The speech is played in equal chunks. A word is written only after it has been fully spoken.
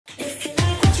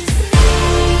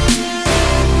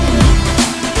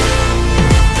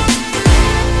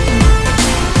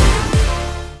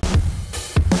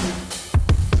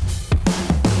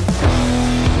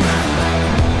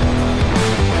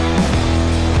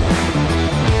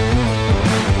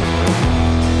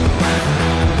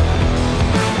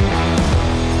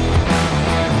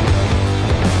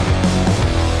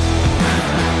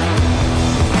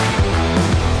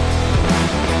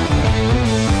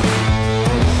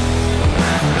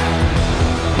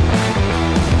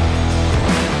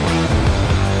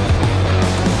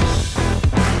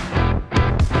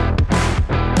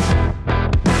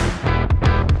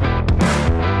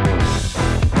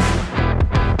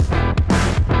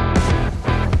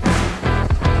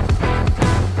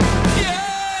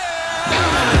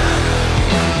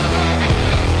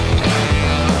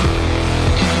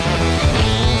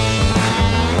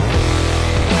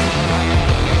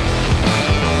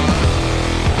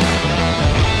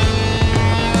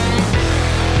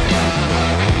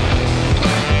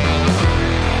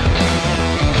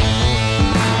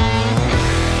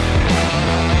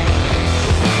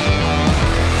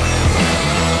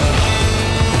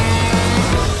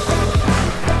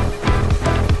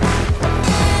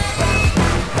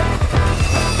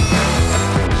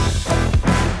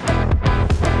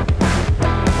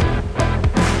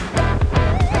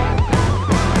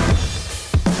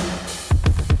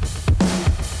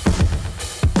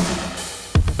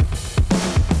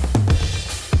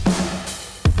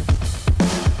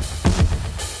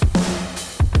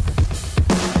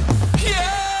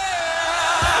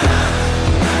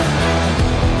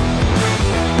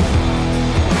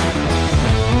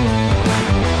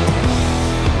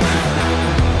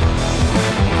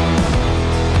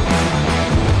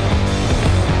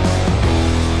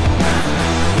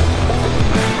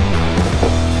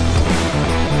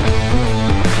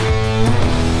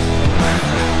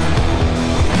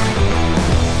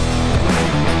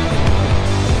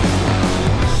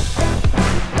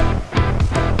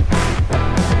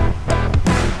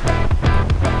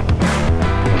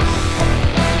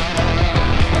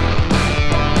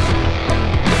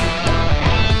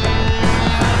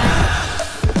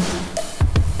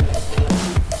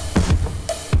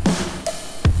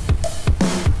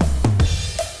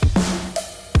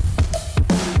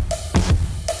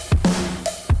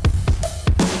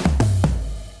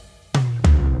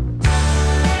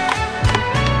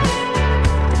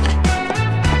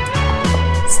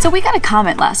So we got a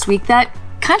comment last week that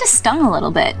kind of stung a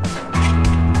little bit.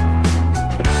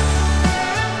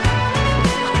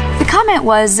 The comment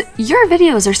was, your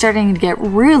videos are starting to get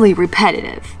really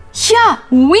repetitive. Yeah,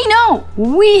 we know,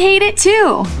 we hate it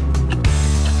too.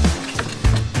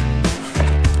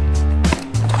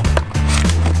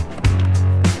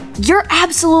 You're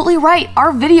absolutely right,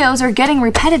 our videos are getting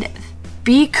repetitive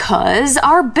because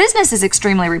our business is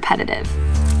extremely repetitive.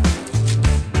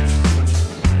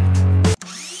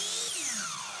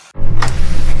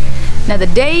 Another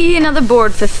day, another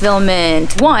board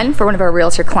fulfillment. One, for one of our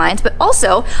realtor clients, but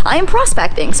also I am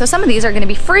prospecting. So some of these are gonna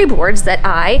be free boards that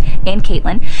I and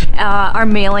Caitlin are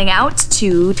mailing out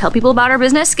to tell people about our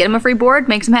business, get them a free board,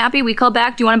 makes them happy. We call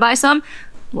back, do you wanna buy some?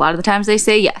 A lot of the times they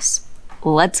say yes.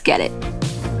 Let's get it.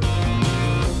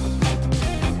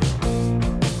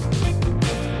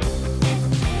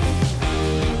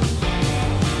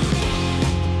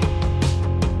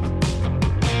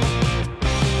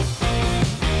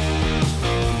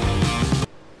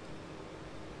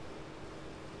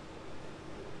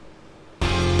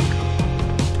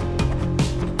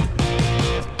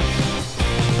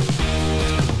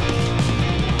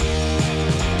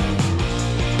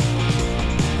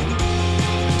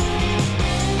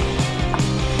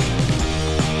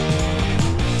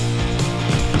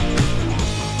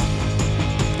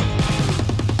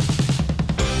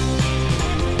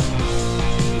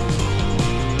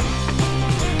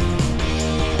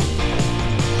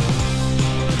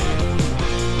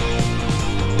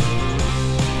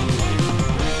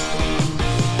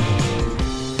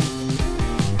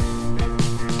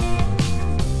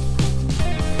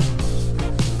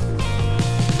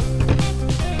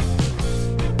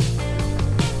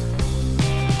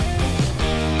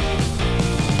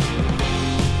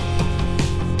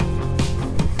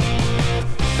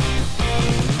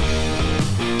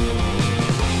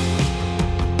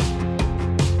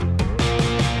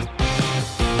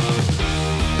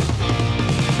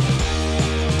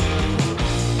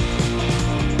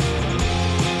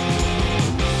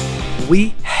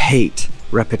 We hate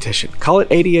repetition. Call it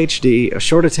ADHD, a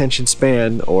short attention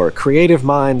span, or creative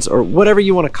minds, or whatever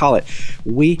you want to call it.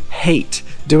 We hate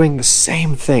doing the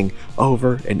same thing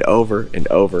over and over and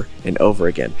over and over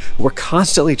again. We're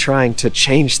constantly trying to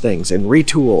change things and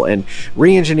retool and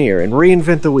re-engineer and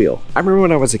reinvent the wheel. I remember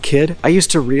when I was a kid, I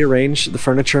used to rearrange the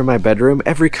furniture in my bedroom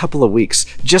every couple of weeks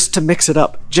just to mix it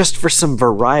up, just for some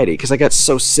variety, because I got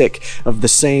so sick of the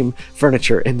same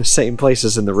furniture in the same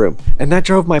places in the room. And that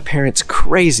drove my parents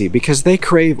crazy because they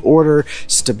crave order,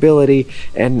 stability,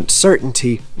 and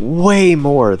certainty way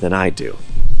more than I do.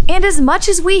 And as much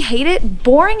as we hate it,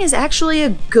 boring is actually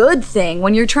a good thing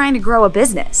when you're trying to grow a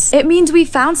business. It means we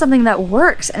found something that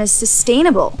works and is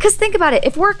sustainable. Because think about it,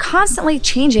 if we're constantly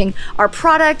changing our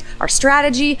product, our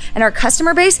strategy, and our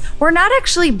customer base, we're not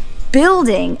actually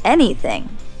building anything.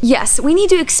 Yes, we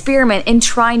need to experiment and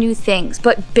try new things,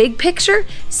 but big picture,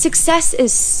 success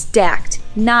is stacked,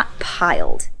 not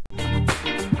piled.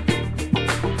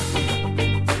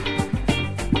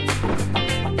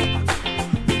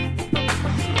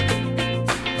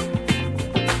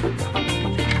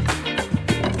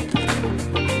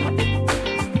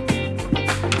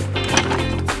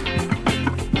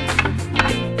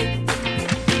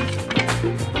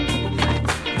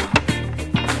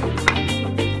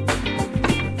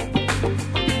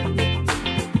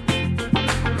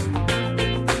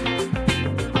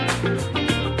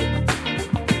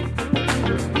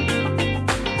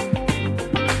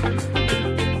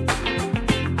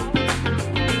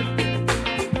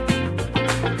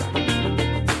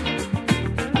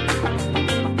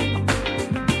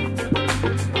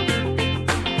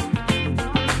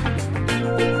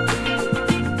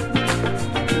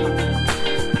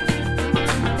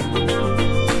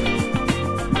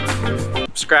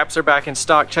 Scraps are back in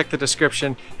stock. Check the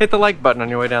description. Hit the like button on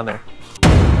your way down there.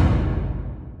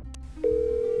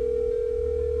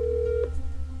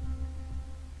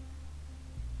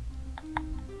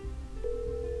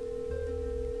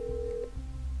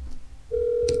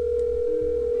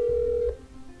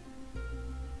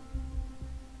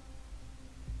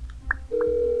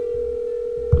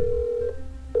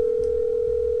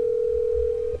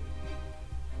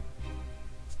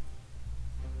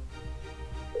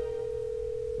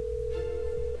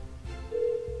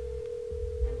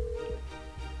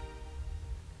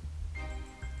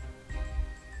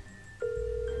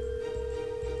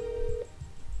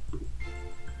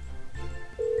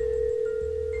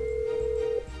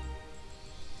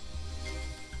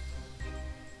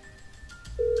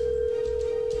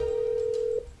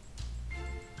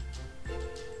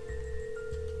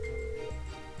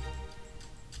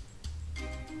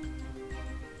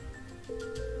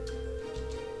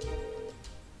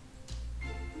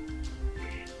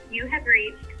 You have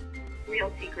reached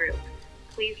Realty Group.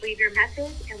 Please leave your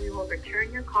message and we will return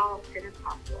your call as soon as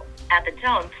possible. At the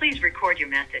tone, please record your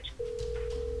message.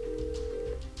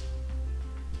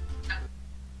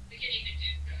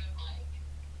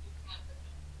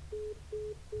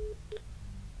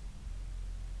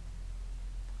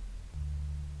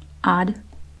 Odd.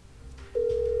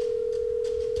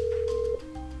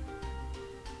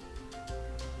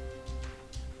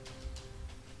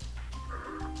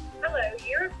 Hello,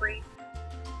 you're free.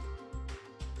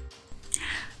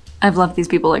 I've left these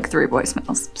people like 3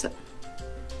 voicemails, so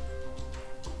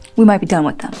we might be done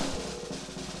with them.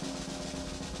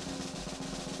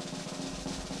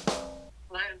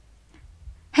 Hello.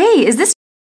 Hey, is this?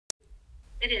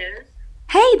 It is.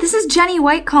 Hey, this is Jennie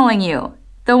White calling you.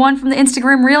 The one from the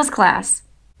Instagram Reels class.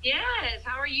 Yes,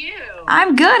 how are you?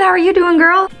 I'm good. How are you doing,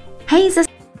 girl? Hey, is this?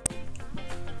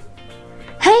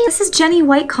 Hey, this is Jennie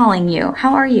White calling you.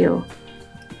 How are you?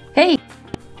 Hey.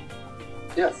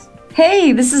 Yes.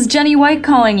 Hey, this is Jennie White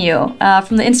calling you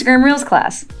from the Instagram Reels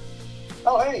class.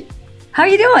 Oh, hey. How are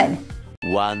you doing?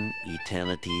 One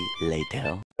eternity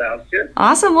later. Sounds good.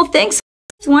 Awesome. Well, thanks.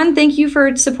 One, thank you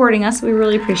for supporting us. We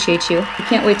really appreciate you. We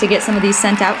can't wait to get some of these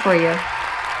sent out for you.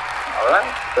 All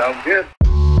right. Sounds good.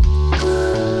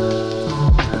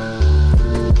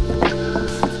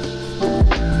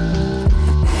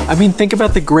 I mean, think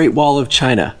about the Great Wall of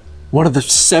China, one of the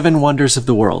 7 wonders of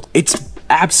the world. It's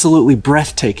absolutely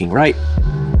breathtaking, right?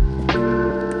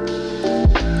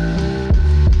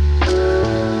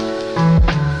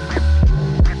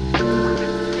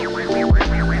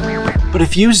 But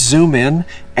if you zoom in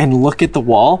and look at the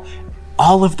wall,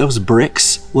 all of those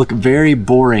bricks look very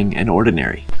boring and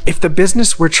ordinary. If the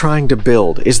business we're trying to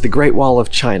build is the Great Wall of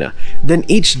China, then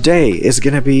each day is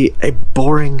going to be a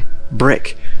boring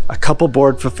brick. A couple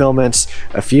board fulfillments,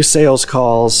 a few sales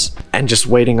calls, and just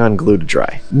waiting on glue to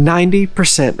dry.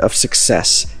 90% of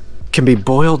success can be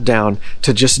boiled down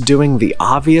to just doing the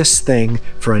obvious thing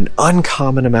for an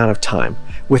uncommon amount of time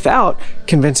without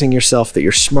convincing yourself that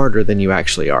you're smarter than you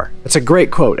actually are. It's a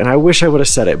great quote, and I wish I would have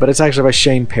said it, but it's actually by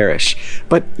Shane Parrish.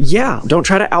 But yeah, don't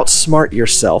try to outsmart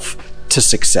yourself to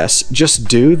success. Just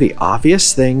do the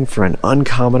obvious thing for an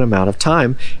uncommon amount of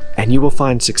time, and you will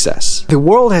find success. The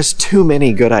world has too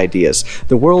many good ideas.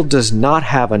 The world does not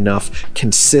have enough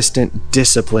consistent,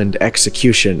 disciplined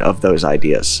execution of those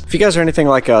ideas. If you guys are anything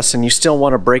like us and you still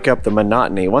want to break up the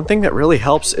monotony, one thing that really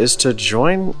helps is to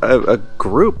join a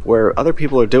group where other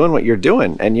people are doing what you're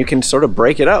doing, and you can sort of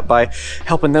break it up by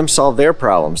helping them solve their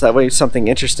problems. That way something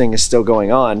interesting is still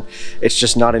going on. It's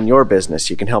just not in your business.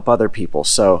 You can help other people.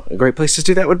 So a great place to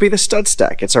do that would be the Stud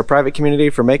Stack. It's our private community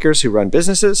for makers who run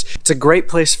businesses. It's a great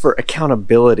place for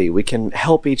accountability. We can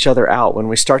help each other out when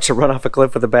we start to run off a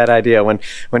cliff with a bad idea. When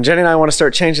Jennie and I want to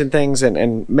start changing things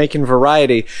and making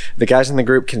variety, the guys in the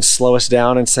group can slow us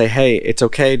down and say, hey, it's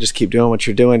okay, just keep doing what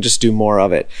you're doing, just do more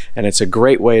of it. And it's a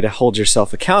great way to hold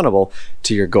yourself accountable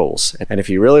to your goals. And if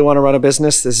you really want to run a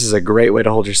business, this is a great way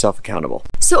to hold yourself accountable.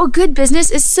 So a good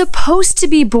business is supposed to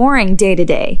be boring day to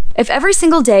day. If every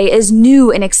single day is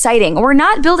new and exciting, we're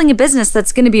not building a business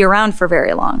that's going to be around for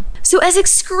very long. So as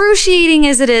excruciating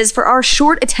as it is for our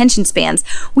short attention spans,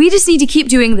 we just need to keep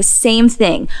doing the same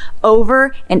thing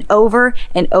over and over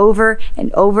and over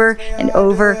and over and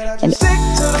over and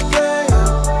over.